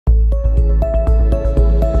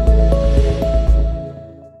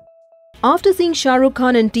After seeing Shah Rukh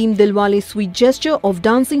Khan and team Dilwale's sweet gesture of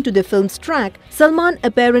dancing to the film's track, Salman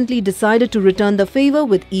apparently decided to return the favour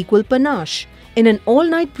with equal panache. In an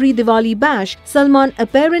all-night pre-Diwali bash, Salman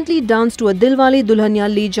apparently danced to a Dilwale Dulhania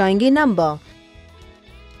Le Jayenge number.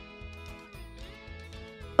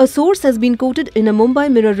 A source has been quoted in a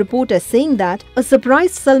Mumbai Mirror report as saying that a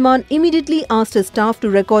surprised Salman immediately asked his staff to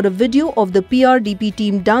record a video of the PRDP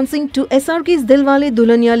team dancing to SRK's Dilwale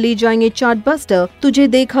Dulhania Le Jayenge chartbuster Tujhe,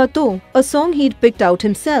 dekha, a song he'd picked out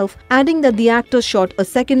himself, adding that the actor shot a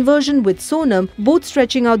second version with Sonam, both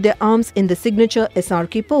stretching out their arms in the signature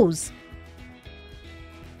SRK pose.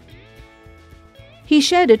 He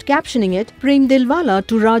shared it, captioning it, Prem Dilwala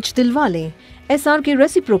to Raj Dilwale. SRK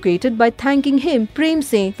reciprocated by thanking him, Prem,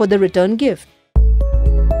 for the return gift.